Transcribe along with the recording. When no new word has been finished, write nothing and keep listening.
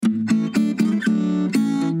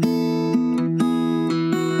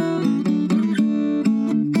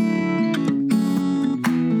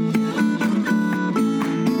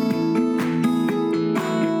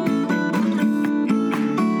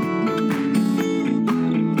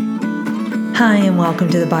Hi, and welcome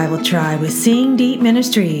to the Bible Tribe with Seeing Deep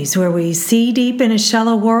Ministries, where we see deep in a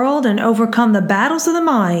shallow world and overcome the battles of the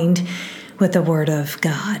mind with the Word of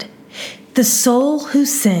God. The soul who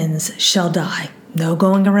sins shall die. No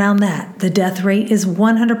going around that. The death rate is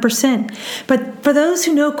 100%. But for those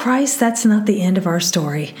who know Christ, that's not the end of our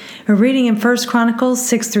story. We're reading in 1 Chronicles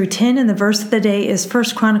 6 through 10, and the verse of the day is 1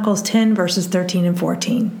 Chronicles 10, verses 13 and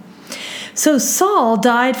 14. So Saul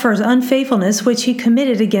died for his unfaithfulness which he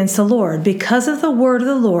committed against the Lord, because of the word of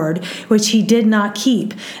the Lord which he did not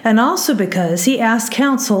keep, and also because he asked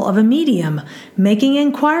counsel of a medium, making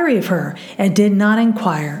inquiry of her, and did not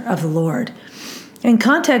inquire of the Lord. In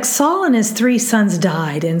context, Saul and his 3 sons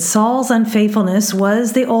died, and Saul's unfaithfulness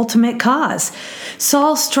was the ultimate cause.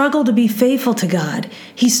 Saul struggled to be faithful to God.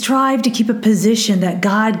 He strived to keep a position that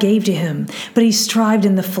God gave to him, but he strived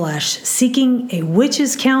in the flesh, seeking a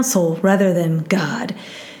witch's counsel rather than God.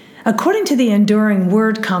 According to the Enduring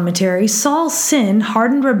Word commentary, Saul's sin,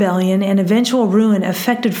 hardened rebellion, and eventual ruin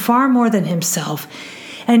affected far more than himself,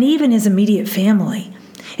 and even his immediate family.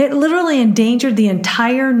 It literally endangered the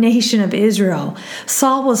entire nation of Israel.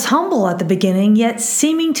 Saul was humble at the beginning, yet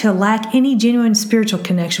seeming to lack any genuine spiritual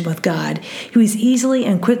connection with God. He was easily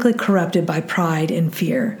and quickly corrupted by pride and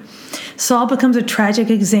fear. Saul becomes a tragic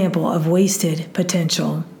example of wasted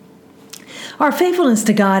potential. Our faithfulness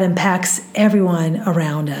to God impacts everyone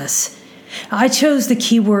around us. I chose the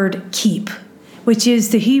keyword keep, which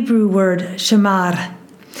is the Hebrew word shamar.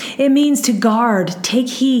 It means to guard, take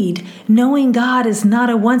heed. Knowing God is not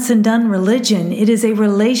a once-and-done religion. It is a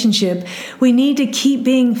relationship. We need to keep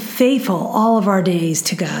being faithful all of our days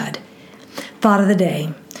to God. Thought of the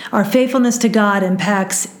day. Our faithfulness to God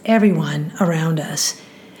impacts everyone around us.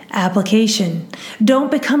 Application.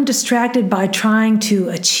 Don't become distracted by trying to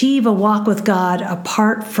achieve a walk with God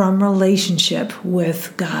apart from relationship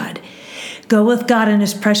with God. Go with God in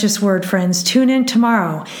His precious word, friends. Tune in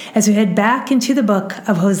tomorrow as we head back into the book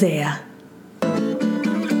of Hosea.